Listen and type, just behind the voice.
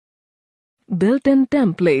Built-in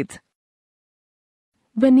templates.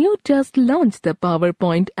 When you just launch the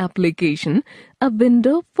PowerPoint application, a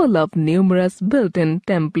window full of numerous built-in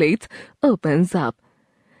templates opens up.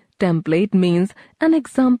 Template means an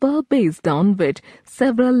example based on which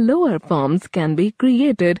several lower forms can be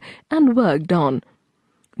created and worked on.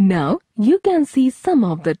 Now you can see some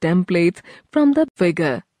of the templates from the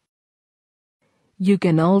figure. You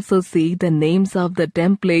can also see the names of the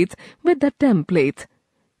templates with the templates.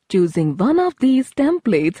 Choosing one of these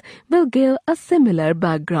templates will give a similar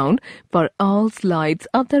background for all slides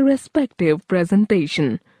of the respective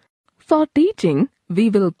presentation. For teaching, we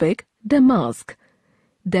will pick Damask.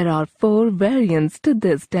 There are 4 variants to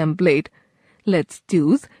this template. Let's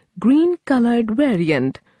choose green colored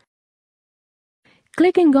variant.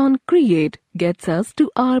 Clicking on Create gets us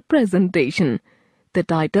to our presentation. The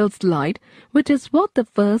title slide, which is what the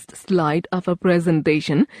first slide of a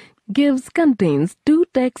presentation contains 2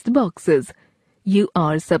 text boxes. You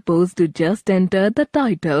are supposed to just enter the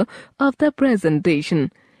title of the presentation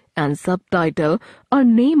and subtitle or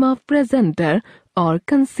name of presenter or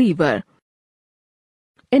conceiver.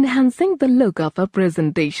 Enhancing the look of a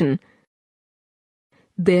presentation.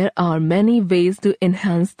 There are many ways to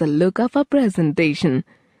enhance the look of a presentation.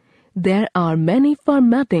 There are many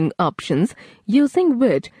formatting options using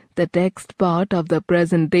which the text part of the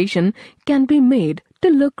presentation can be made to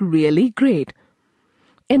look really great.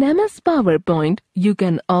 In MS PowerPoint, you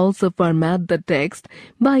can also format the text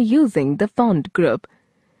by using the font group.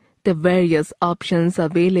 The various options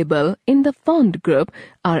available in the font group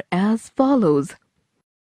are as follows.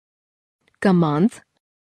 Commands.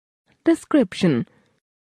 Description.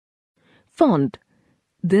 Font.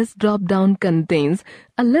 This drop-down contains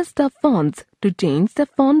a list of fonts to change the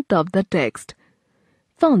font of the text.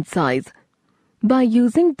 Font size. By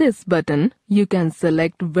using this button, you can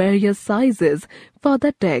select various sizes for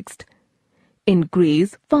the text.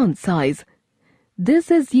 Increase font size. This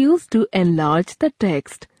is used to enlarge the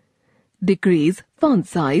text. Decrease font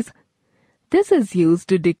size. This is used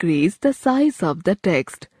to decrease the size of the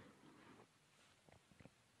text.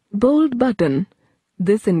 Bold button.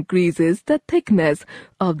 This increases the thickness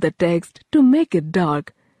of the text to make it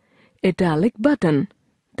dark. Italic button.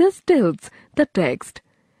 This tilts the text.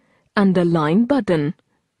 Underline button.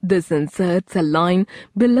 This inserts a line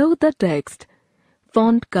below the text.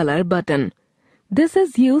 Font color button. This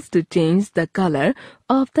is used to change the color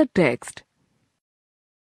of the text.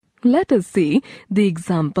 Let us see the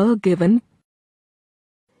example given.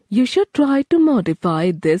 You should try to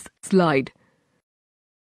modify this slide.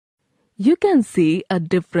 You can see a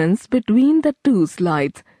difference between the 2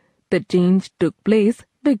 slides. The change took place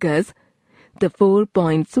because the 4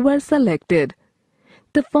 points were selected.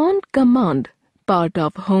 The font command part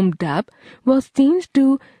of Home tab was changed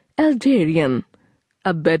to Algerian,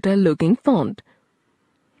 a better looking font.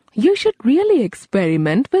 You should really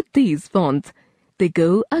experiment with these fonts. They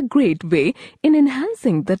go a great way in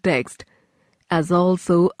enhancing the text, as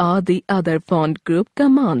also are the other font group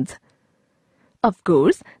commands. Of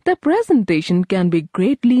course, the presentation can be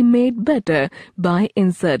greatly made better by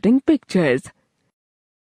inserting pictures.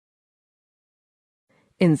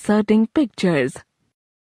 Inserting pictures.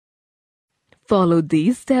 Follow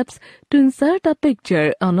these steps to insert a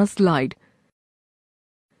picture on a slide.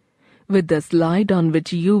 With the slide on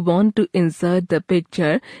which you want to insert the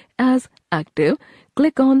picture as active,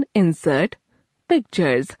 click on Insert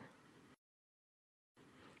Pictures.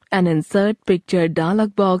 An Insert Picture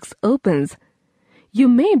dialog box opens. You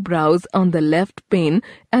may browse on the left pane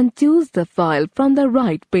and choose the file from the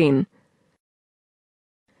right pane.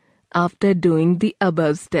 After doing the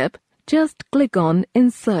above step, just click on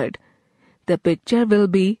Insert. The picture will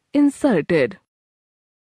be inserted.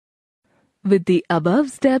 With the above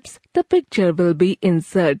steps, the picture will be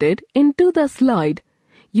inserted into the slide.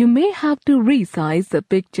 You may have to resize the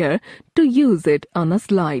picture to use it on a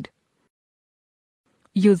slide.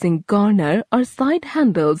 Using corner or side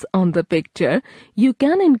handles on the picture, you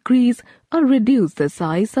can increase or reduce the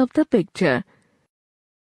size of the picture.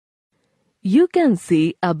 You can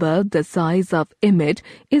see above the size of image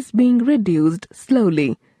is being reduced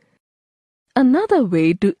slowly. Another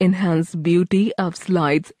way to enhance beauty of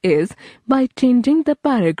slides is by changing the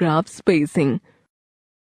paragraph spacing.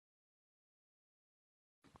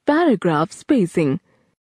 Paragraph spacing.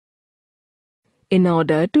 In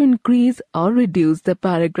order to increase or reduce the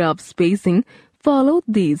paragraph spacing, follow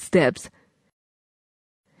these steps.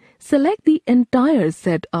 Select the entire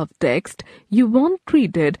set of text you want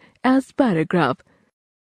treated as paragraph.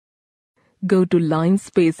 Go to Line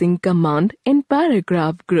Spacing command in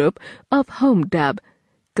Paragraph group of Home tab.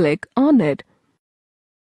 Click on it.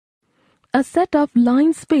 A set of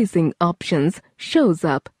line spacing options shows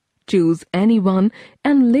up. Choose any one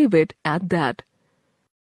and leave it at that.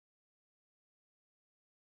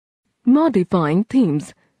 Modifying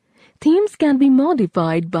themes. Themes can be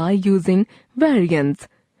modified by using variants.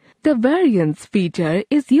 The variants feature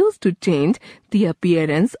is used to change the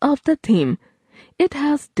appearance of the theme. It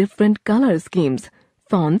has different color schemes,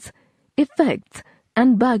 fonts, effects,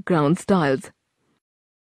 and background styles.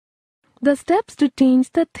 The steps to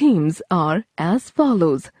change the themes are as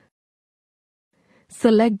follows.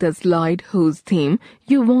 Select the slide whose theme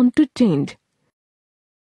you want to change.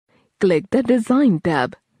 Click the Design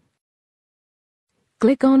tab.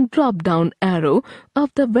 Click on drop-down arrow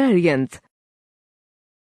of the variants.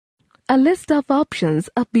 A list of options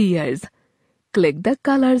appears. Click the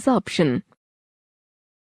Colors option.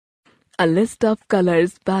 A list of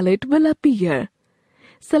colors palette will appear.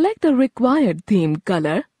 Select the required theme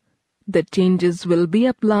color. The changes will be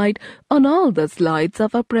applied on all the slides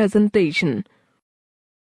of a presentation.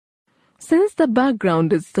 Since the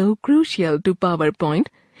background is so crucial to PowerPoint,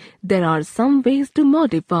 there are some ways to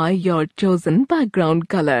modify your chosen background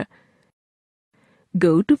color.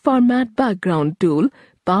 Go to Format Background tool,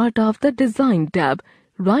 part of the Design tab,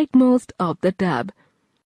 rightmost of the tab.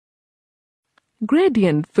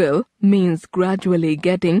 Gradient fill means gradually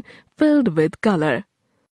getting filled with color.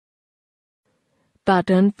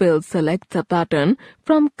 Pattern fill selects a pattern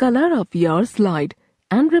from color of your slide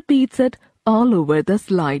and repeats it all over the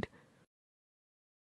slide.